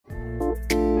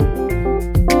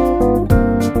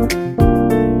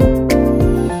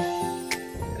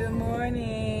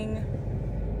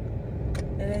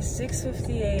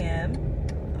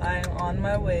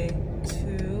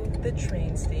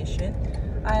station.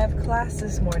 I have class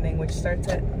this morning, which starts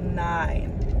at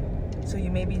 9. So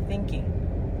you may be thinking,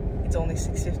 it's only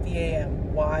 6:50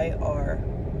 a.m. Why are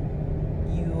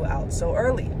you out so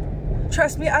early?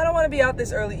 Trust me, I don't want to be out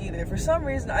this early either. For some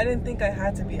reason, I didn't think I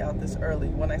had to be out this early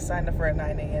when I signed up for a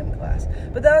 9 a.m. class.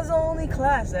 But that was the only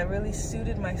class that really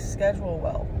suited my schedule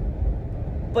well.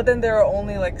 But then there are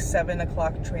only like 7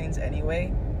 o'clock trains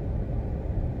anyway.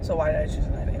 So why did I choose a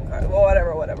 9 a.m. class? Well,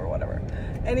 whatever.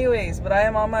 Anyways, but I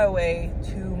am on my way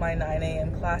to my 9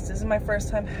 a.m. class. This is my first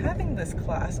time having this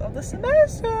class of the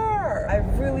semester. I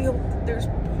really hope that there's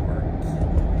parking.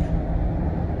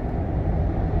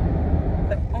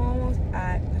 I'm almost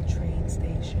at the train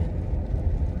station.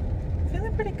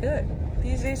 Feeling pretty good.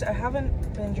 These days, I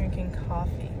haven't been drinking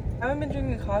coffee. I haven't been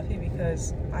drinking coffee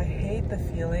because I hate the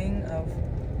feeling of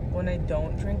when I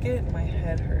don't drink it, my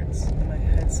head hurts and my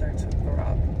head starts to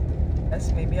throb.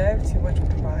 Yes, maybe I have too much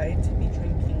pride to be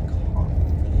drinking coffee.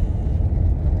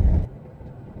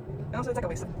 And also, it's like a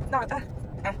waste of... No,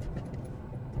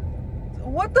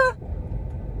 What the?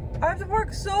 I have to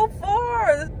park so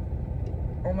far!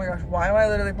 Oh my gosh, why am I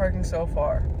literally parking so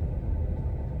far?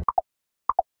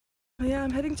 Yeah,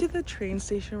 I'm heading to the train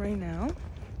station right now.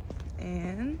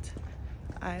 And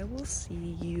I will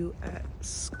see you at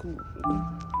school.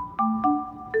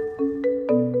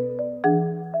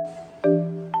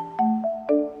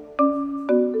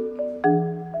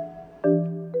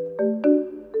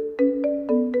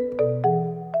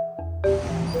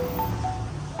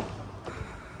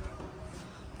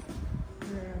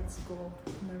 School.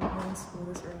 I've never been in school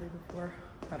this early before.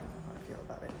 I don't know how I feel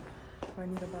about it. I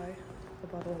need to buy a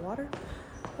bottle of water.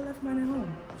 I left mine at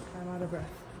home. I'm out of breath.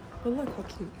 But look how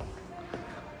cute.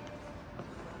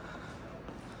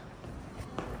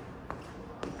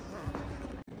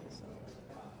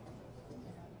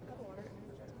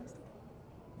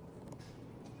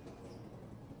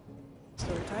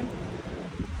 Story time.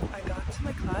 I got to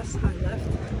my class. I left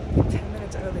 10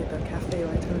 minutes early. The cafe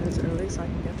like 10 minutes early so I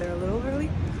can get there a little early.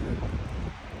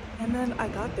 And then I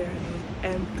got there and it was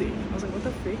empty. I was like, what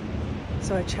the freak?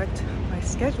 So I checked my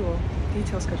schedule,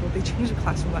 detail schedule. They changed the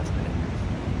classroom last minute.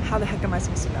 How the heck am I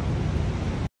supposed to know?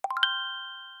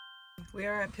 We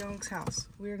are at Pyong's house.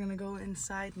 We are gonna go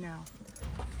inside now.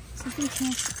 Something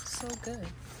smells so good.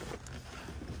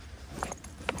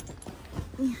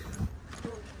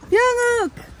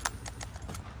 Young-Look!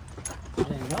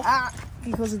 Ah, can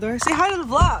you close the door? Say hi to the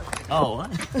vlog! Oh,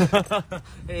 what?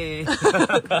 Hey.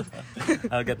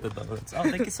 I'll get the donuts. Oh,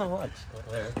 thank you so much. Oh,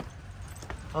 there.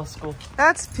 Oh, school.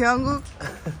 That's Pyong-Look.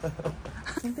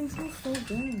 Something smells so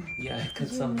good. Yeah, I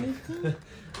cooked some.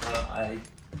 I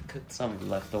cooked some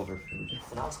leftover food.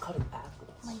 And I was cutting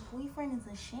apples. My boyfriend is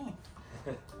a shit.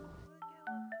 Don't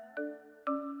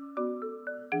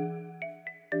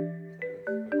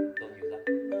use that.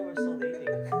 No, we're still dating.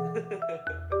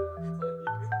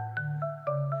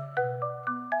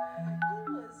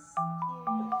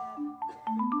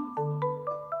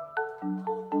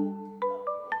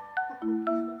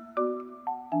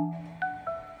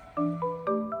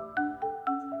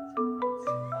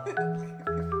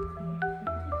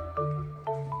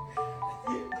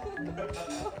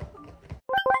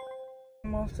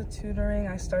 I'm off to tutoring.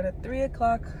 I start at 3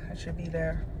 o'clock. I should be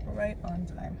there right on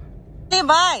time. Say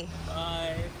bye.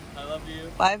 Bye. I love you.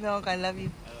 Bye, Pyong. I love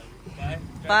you. Bye.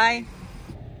 Bye.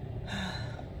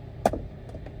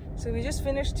 So we just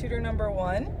finished tutor number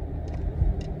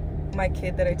 1. My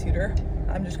kid that I tutor.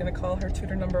 I'm just gonna call her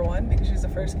tutor number 1 because she's the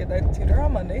first kid that I tutor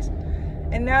on Mondays.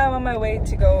 And now I'm on my way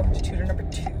to go to tutor number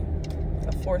 2,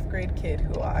 a 4th grade kid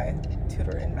who I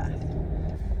tutor in math.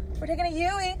 We're taking a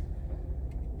Yui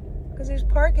because there's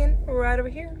parking right over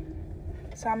here.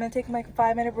 So I'm gonna take my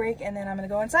 5-minute break and then I'm gonna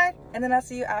go inside and then I'll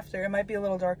see you after. It might be a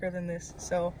little darker than this.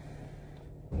 So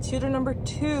tutor number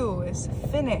 2 is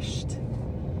finished.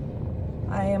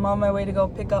 I am on my way to go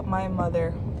pick up my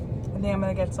mother. I think I'm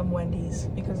gonna get some Wendy's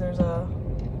because there's a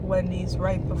Wendy's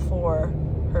right before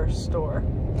her store.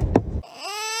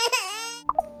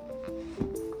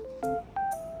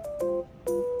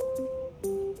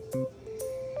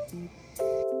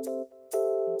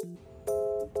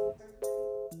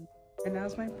 And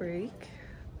now's my break.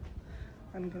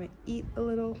 I'm gonna eat a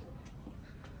little.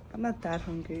 I'm not that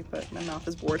hungry, but my mouth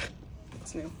is bored.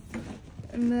 It's new.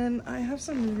 And then I have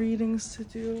some readings to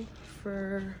do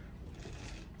for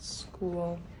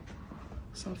school.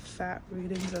 Some fat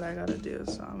readings that I gotta do,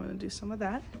 so I'm gonna do some of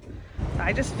that.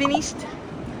 I just finished.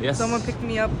 Yes. Someone picked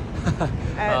me up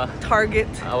at Target.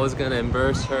 I was gonna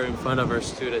embarrass her in front of her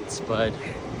students, but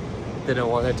didn't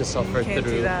want her to suffer Can't do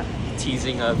through that.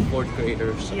 teasing a 4th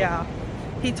grader. So. Yeah.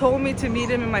 He told me to meet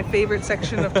him in my favorite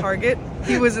section of Target.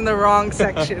 He was in the wrong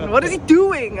section. What is he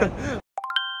doing? At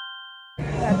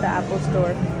the Apple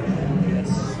store. Yes.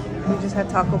 We just had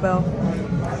Taco Bell.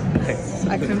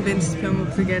 I convinced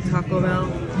Pyonguk to get Taco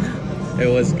Bell. It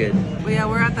was good. But yeah,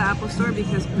 we're at the Apple store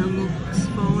because Pyonguk's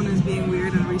phone is being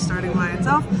weird and restarting by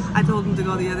itself. I told him to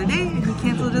go the other day and he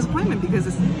canceled his appointment because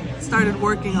it started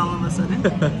working all of a sudden.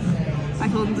 I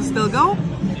told him to still go,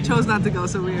 chose not to go,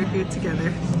 so we are here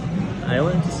together. I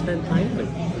wanted to spend time with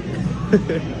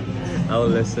you. I'll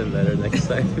listen better next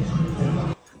time.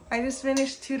 I just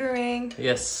finished tutoring.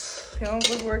 Yes. Pyonguk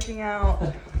was working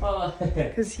out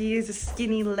because he is a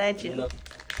skinny legend.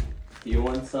 Do you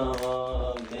want some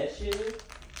meshes?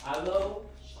 Aloe?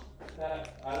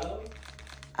 Aloe?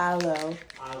 Aloe.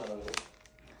 Aloe.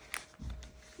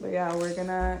 But yeah, we're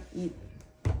gonna eat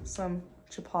some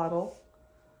chipotle.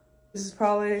 This is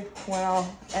probably when I'll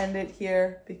end it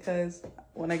here because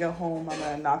when I go home, I'm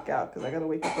gonna knock out because I gotta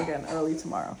wake up again early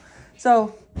tomorrow.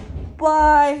 So,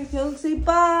 bye. Pyonguk, say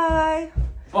bye.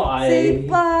 Bye. Say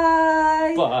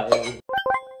bye. Bye.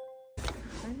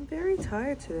 I'm very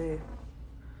tired today.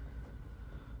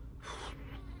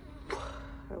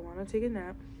 I want to take a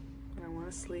nap and I want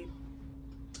to sleep,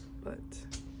 but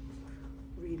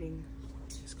reading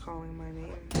is calling my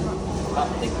name.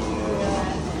 Thank you.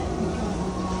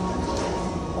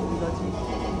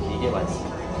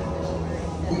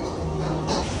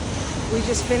 We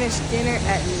just finished dinner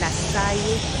at Nasai.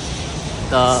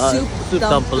 The Soup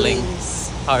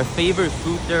dumplings. Our favorite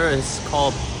food there is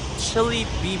called chili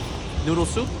beef noodle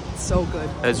soup. So good.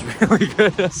 It's really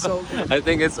good. So good. I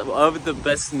think it's of the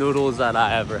best noodles that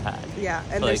I ever had. Yeah,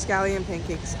 and Like- their scallion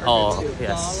pancakes are good too.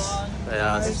 yes.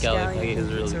 Yeah, Their the scallion pancake is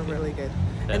pancakes really are good. really good.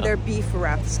 Yeah. And their beef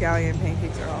wrapped scallion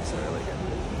pancakes are also really good.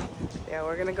 Yeah,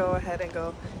 we're gonna go ahead and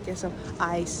go get some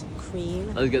ice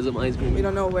cream. Let's get some ice cream. We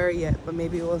don't know where yet, but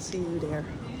maybe we'll see you there.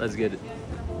 Let's get it.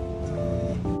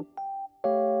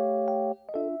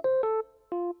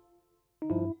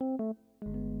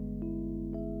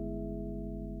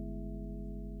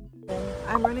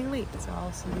 I'm running late, so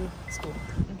I'll see you at school.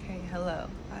 Okay, hello.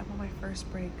 I'm on my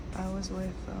first break. I was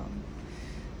with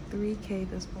 3K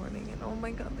this morning, and oh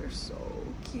my god, they're so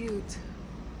cute.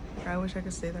 I wish I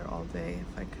could stay there all day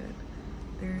if I could.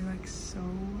 They're like so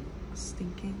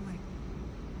stinking, like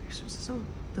they're so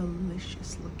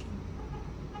delicious looking.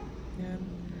 And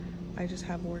I just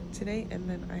have work today, and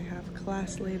then I have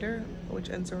class later, which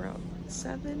ends around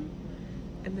 7.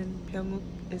 And then Pyonguk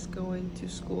is going to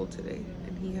school today,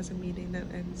 and he has a meeting that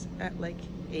ends at like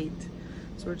 8.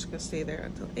 So we're just gonna stay there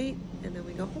until 8, and then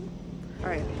we go home. All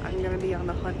right, I'm gonna be on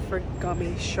the hunt for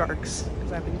gummy sharks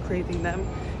because I've been craving them.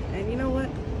 And you know what?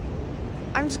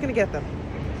 I'm just gonna get them.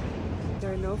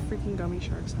 There are no freaking gummy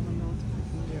sharks. I don't know what I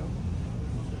can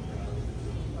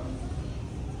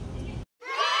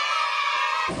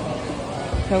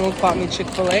do. Pyonguk bought me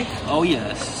Chick-fil-A. Oh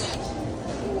yes.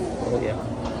 Oh yeah.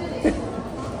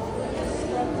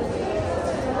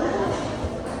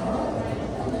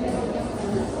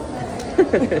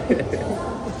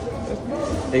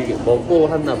 이게 먹고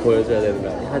하나 보여줘야 되는 거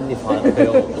아니야? 한입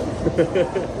배워 먹고.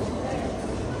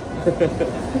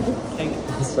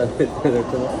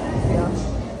 Yeah.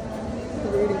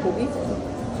 We're eating 고기?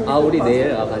 아 우리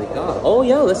내일 가니까. Oh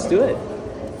yeah, let's do it.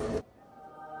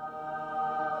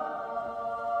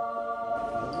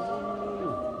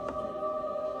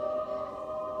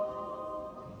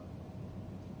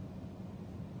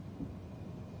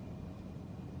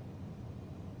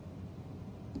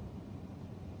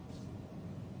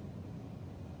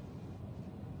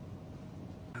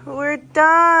 We're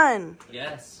done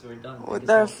Yes, we're done. with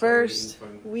our first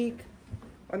week.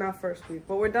 Or not first week,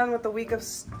 but we're done with the week of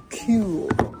school.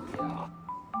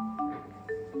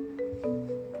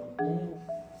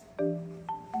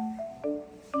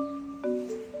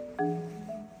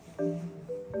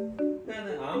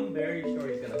 I'm very sure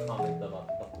he's gonna comment about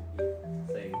the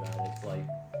saying that it's like.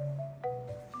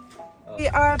 We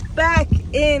are back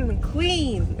in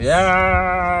Queens.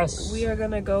 Yes. We are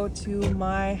gonna go to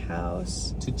my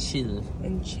house To chill.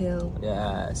 and chill.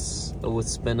 Yes.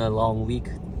 It's been a long week.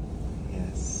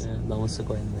 Yes. Yeah, 너무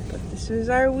수고했네. This was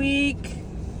our week.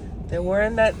 There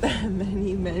weren't that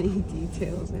many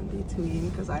details in between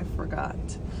because I forgot.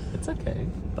 It's okay.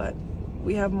 But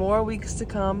we have more weeks to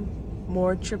come,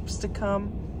 more trips to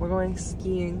come. We're going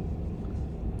skiing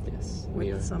Yes,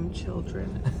 we are. with some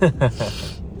children.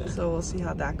 So we'll see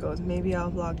how that goes. Maybe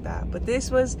I'll vlog that. But this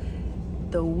was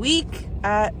the week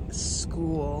at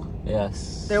school.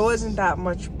 Yes. There wasn't that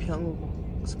much Pyonguk,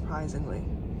 surprisingly.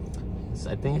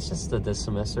 I think it's just the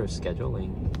semester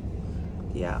scheduling.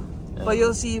 Yeah. But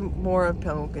you'll see more of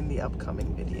Pyongwook in the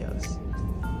upcoming videos.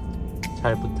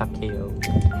 잘 부탁해요.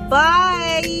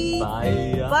 Bye!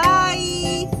 Bye.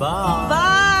 Bye! Bye.